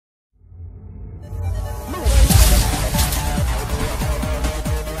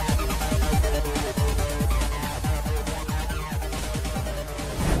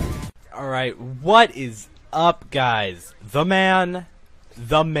Alright, what is up, guys? The man,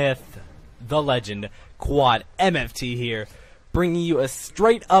 the myth, the legend, Quad MFT here, bringing you a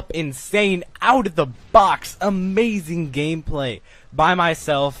straight up insane, out of the box, amazing gameplay by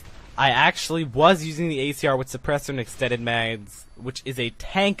myself. I actually was using the ACR with suppressor and extended mags, which is a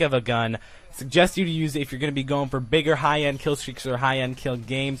tank of a gun. Suggest you to use it if you're going to be going for bigger high-end kill streaks or high-end kill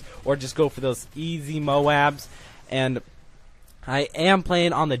games, or just go for those easy MOABs. And I am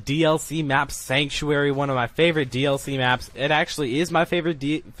playing on the DLC map Sanctuary, one of my favorite DLC maps. It actually is my favorite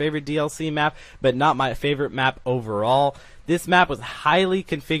DLC map, but not my favorite map overall. This map was highly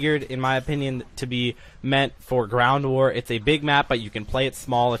configured, in my opinion, to be meant for ground war. It's a big map, but you can play it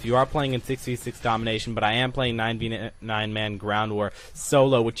small if you are playing in 6v6 domination, but I am playing 9v9-man ground war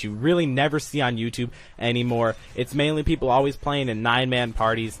solo, which you really never see on YouTube anymore. It's mainly people always playing in 9-man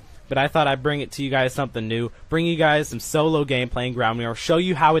parties. But I thought I'd bring it to you guys something new, bring you guys some solo gameplay in ground war, show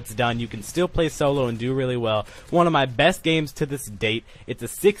you how it's done. You can still play solo and do really well. One of my best games to this date. It's a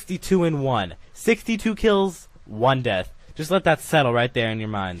 62-1. 62 kills, 1 death. Just let that settle right there in your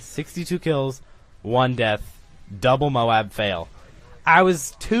mind. 62 kills, 1 death, double MOAB fail. I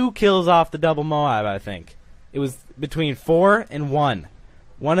was 2 kills off the double MOAB, I think. It was between 4 and 1.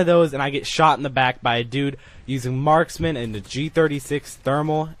 One of those, and I get shot in the back by a dude using marksman and the G36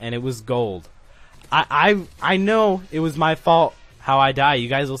 thermal, and it was gold. I know it was my fault how I die. You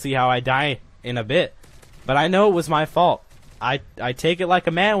guys will see how I die in a bit. But I know it was my fault. I take it like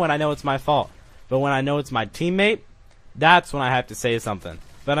a man when I know it's my fault. But when I know it's my teammate, that's when I have to say something.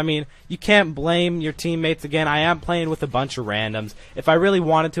 But I mean, you can't blame your teammates again. I am playing with a bunch of randoms. If I really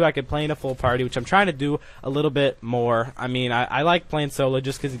wanted to, I could play in a full party, which I'm trying to do a little bit more. I mean, I like playing solo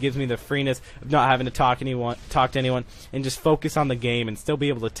just because it gives me the freeness of not having to talk to anyone and just focus on the game and still be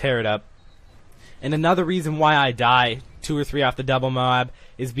able to tear it up. And another reason why I die 2 or 3 off the double MOAB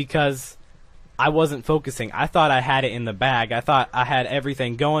is because I wasn't focusing. I thought I had it in the bag. I thought I had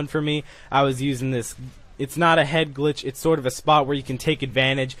everything going for me. I was using this. It's not a head glitch, it's sort of a spot where you can take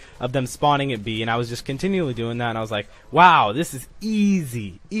advantage of them spawning at B, and I was just continually doing that, and I was like, wow, this is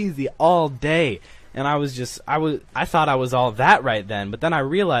easy all day. And I thought I was all that right then, but then I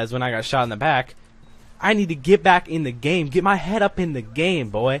realized when I got shot in the back, I need to get back in the game, get my head up in the game,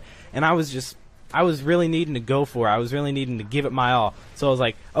 boy. And I was really needing to go for it. I was really needing to give it my all. So I was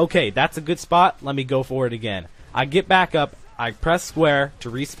like, okay, that's a good spot, let me go for it again. I get back up, I press square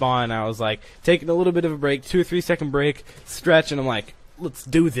to respawn, and I was like, taking a little bit of a break, 2 or 3 second break, stretch, and I'm like, let's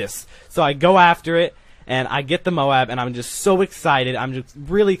do this. So I go after it, and I get the MOAB, and I'm just so excited. I'm just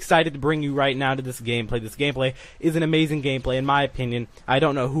really excited to bring you right now to this gameplay. This gameplay is an amazing gameplay, in my opinion. I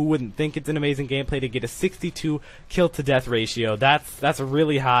don't know who wouldn't think it's an amazing gameplay to get a 62 kill to death ratio. That's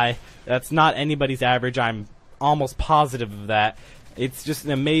really high. That's not anybody's average. I'm almost positive of that. It's just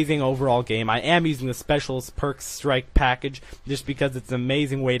an amazing overall game. I am using the Specialist Perks Strike package just because it's an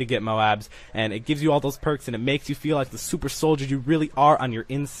amazing way to get MOABs, and it gives you all those perks, and it makes you feel like the super soldier you really are on your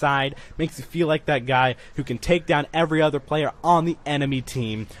inside. Makes you feel like that guy who can take down every other player on the enemy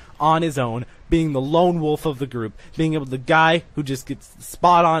team on his own, being the lone wolf of the group, being able to the guy who just gets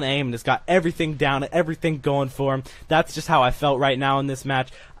spot on aim and has got everything down and everything going for him. That's just how I felt right now in this match.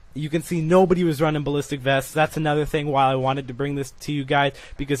 You can see nobody was running ballistic vests. That's another thing why I wanted to bring this to you guys,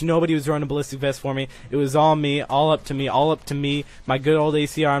 because nobody was running ballistic vests for me. It was all me, all up to me, my good old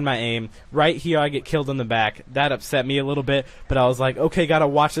ACR on my aim. Right here I get killed in the back. That upset me a little bit, but I was like, okay, gotta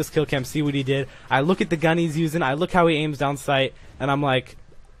watch this kill cam, see what he did. I look at the gun he's using, I look how he aims down sight, and I'm like,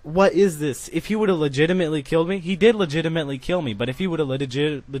 what is this? If he would have legitimately killed me, he did legitimately kill me, but if he would have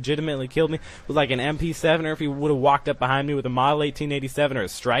legitimately killed me with like an MP7, or if he would have walked up behind me with a Model 1887 or a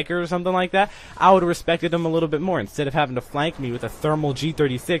Striker or something like that, I would have respected him a little bit more, instead of having to flank me with a thermal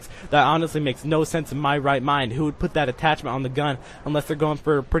G36 that honestly makes no sense in my right mind. Who would put that attachment on the gun unless they're going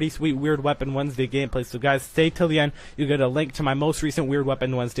for a pretty sweet Weird Weapon Wednesday gameplay? So guys, stay till the end. You'll get a link to my most recent Weird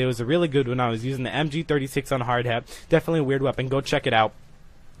Weapon Wednesday. It was a really good one. I was using the MG36 on hard hat. Definitely a weird weapon. Go check it out.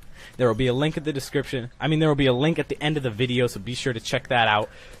 There will be a link in the description. There will be a link at the end of the video, so be sure to check that out.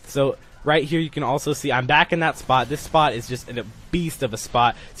 So right here you can also see I'm back in that spot. This spot is just a beast of a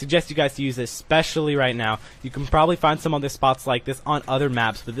spot. Suggest you guys to use it, especially right now. You can probably find some other spots like this on other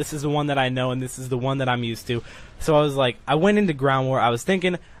maps, but this is the one that I know, and this is the one that I'm used to. So I was like, I went into ground war. I was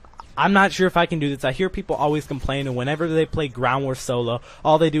thinking, I'm not sure if I can do this. I hear people always complain, and whenever they play Ground War solo,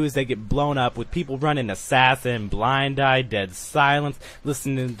 all they do is they get blown up with people running Assassin, Blind Eye, Dead Silence,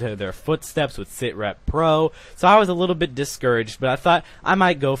 listening to their footsteps with SitRep Pro. So I was a little bit discouraged, but I thought I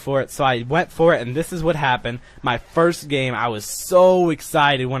might go for it, so I went for it, and this is what happened. My first game, I was so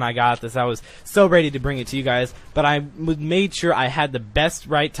excited when I got this. I was so ready to bring it to you guys, but I made sure I had the best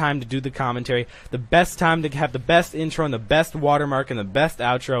right time to do the commentary, the best time to have the best intro and the best watermark and the best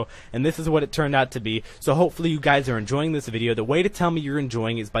outro, and this is what it turned out to be. So hopefully you guys are enjoying this video. The way to tell me you're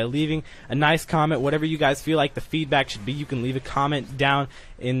enjoying is by leaving a nice comment. Whatever you guys feel like the feedback should be, you can leave a comment down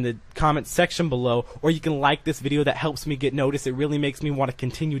in the comment section below, or you can like this video. That helps me get noticed. It really makes me want to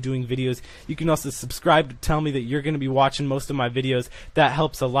continue doing videos. You can also subscribe to tell me that you're going to be watching most of my videos. That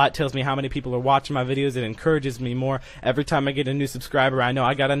helps a lot. Tells me how many people are watching my videos. It encourages me more. Every time I get a new subscriber, I know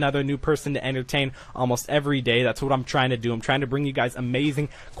I got another new person to entertain almost every day. That's what I'm trying to do. I'm trying to bring you guys amazing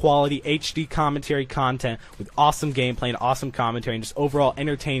quality HD commentary content with awesome gameplay and awesome commentary and just overall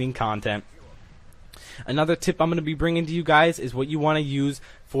entertaining content. Another tip I'm going to be bringing to you guys is what you want to use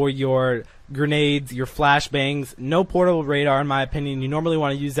for your grenades, your flashbangs. No portable radar, in my opinion. You normally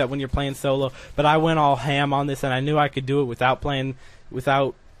want to use that when you're playing solo, but I went all ham on this, and I knew I could do it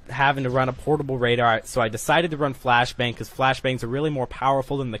without having to run a portable radar, so I decided to run flashbang, because flashbangs are really more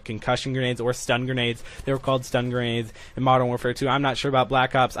powerful than the concussion grenades or stun grenades. They were called stun grenades in Modern Warfare 2. I'm not sure about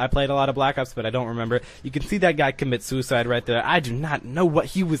Black Ops. I played a lot of Black Ops, but I don't remember. You can see that guy commit suicide right there. I do not know what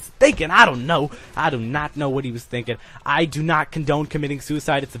he was thinking. I don't know. I do not know what he was thinking. I do not condone committing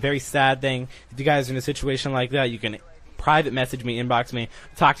suicide. It's a very sad thing. If you guys are in a situation like that, you can private message me, inbox me,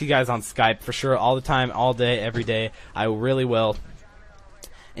 talk to you guys on Skype for sure, all the time, all day, every day. I really will.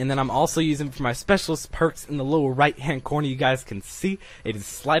 And then I'm also using for my specialist perks in the lower right hand corner. You guys can see it is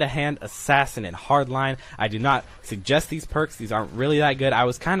Sleight of Hand, Assassin, and Hardline. I do not suggest these perks. These aren't really that good. I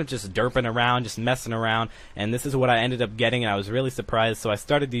was kind of just derping around, just messing around, and this is what I ended up getting, and I was really surprised. So I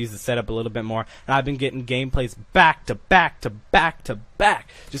started to use the setup a little bit more, and I've been getting gameplays back to back to back to back,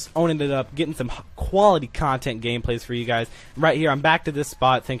 just owning it up, getting some quality content gameplays for you guys. Right here, I'm back to this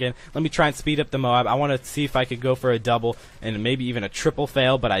spot thinking, let me try and speed up the Moab. I want to see if I could go for a double and maybe even a triple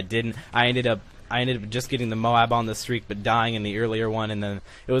fail, but I didn't. I ended up just getting the Moab on the streak, but dying in the earlier one, and then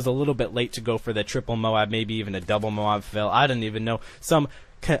it was a little bit late to go for the triple Moab, maybe even a double Moab fail. I didn't even know. Some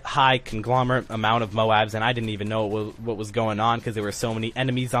high conglomerate amount of Moabs, and I didn't even know what was going on, because there were so many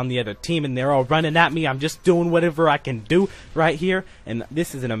enemies on the other team, and they're all running at me. I'm just doing whatever I can do right here, and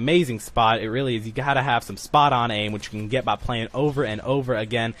this is an amazing spot. It really is. You gotta have some spot on aim, which you can get by playing over and over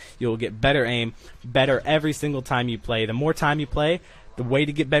again. You'll get better aim, better every single time you play. The more time you play, the way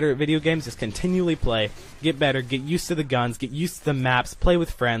to get better at video games is continually play, get better, get used to the guns, get used to the maps, play with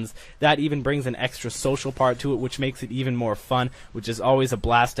friends. That even brings an extra social part to it, which makes it even more fun, which is always a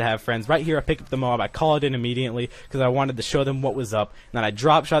blast to have friends. Right here, I pick up the Moab, I call it in immediately because I wanted to show them what was up. And then I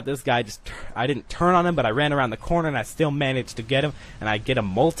drop shot this guy. I didn't turn on him, but I ran around the corner and I still managed to get him. And I get a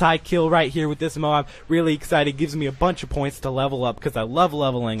multi-kill right here with this Moab. Really excited, gives me a bunch of points to level up because I love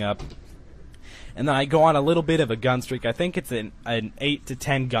leveling up. And then I go on a little bit of a gun streak. I think it's an 8 to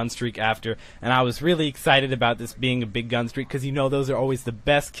 10 gun streak after, and I was really excited about this being a big gun streak, because you know those are always the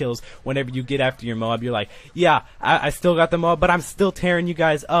best kills whenever you get after your Moab. You're like, yeah, I still got the Moab, but I'm still tearing you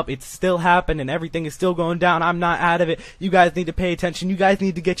guys up. It's still happening. Everything is still going down. I'm not out of it. You guys need to pay attention. You guys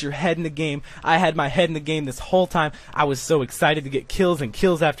need to get your head in the game. I had my head in the game this whole time. I was so excited to get kills and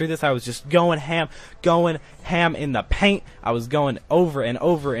kills after this. I was just going ham in the paint. I was going over and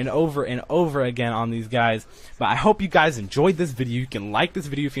over and over and over again on these guys. But I hope you guys enjoyed this video. You can like this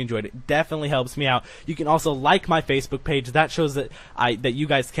video if you enjoyed it. It definitely helps me out. You can also like my Facebook page. That shows that you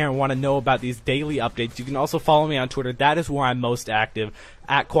guys care and want to know about these daily updates. You can also follow me on Twitter. That is where I'm most active,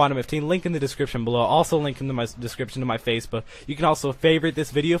 at Quantum15. Link in the description below. Also link in the description to my Facebook. You can also favorite this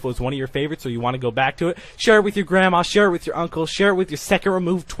video if it was one of your favorites or you want to go back to it. Share it with your grandma, share it with your uncle, share it with your second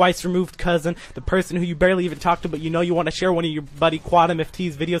removed, twice removed cousin, the person who you barely even talked to, but you know you want to share one of your buddy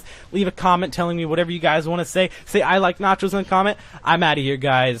Quantum15's videos. Leave a comment telling me whatever you guys want to say. Say I like nachos in the comment. I'm out of here,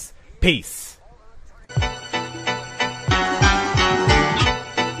 guys. Peace.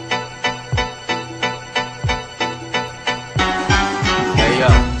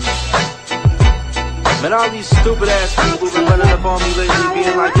 Man, all these stupid ass people been running up on me lately,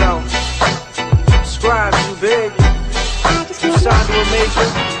 being like, yo, subscribe, you big, you signed to a major,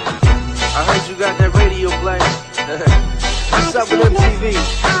 I heard you got that radio play. What's up with MTV?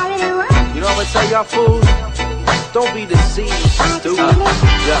 You know what I'm gonna tell y'all fools? Don't be deceived, stupid.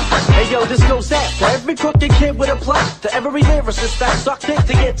 Hey yo, this goes out to every crooked kid with a plot, to every lyricist that sucked it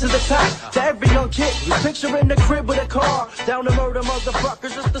to get to the top, to every young kid who's picturing the crib with a car, down to murder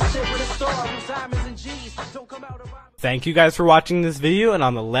motherfuckers just to sit Marbles, diamonds, and G's. Don't come out around. Thank you guys for watching this video, and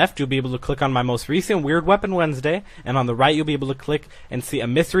on the left you'll be able to click on my most recent Weird Weapon Wednesday, and on the right you'll be able to click and see a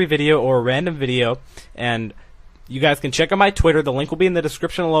mystery video or a random video, and you guys can check out my Twitter. The link will be in the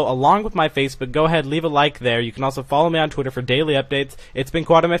description below along with my Facebook. Go ahead, leave a like there. You can also follow me on Twitter for daily updates. It's been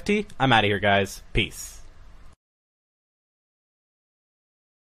Quad MFT. I'm out of here, guys. Peace.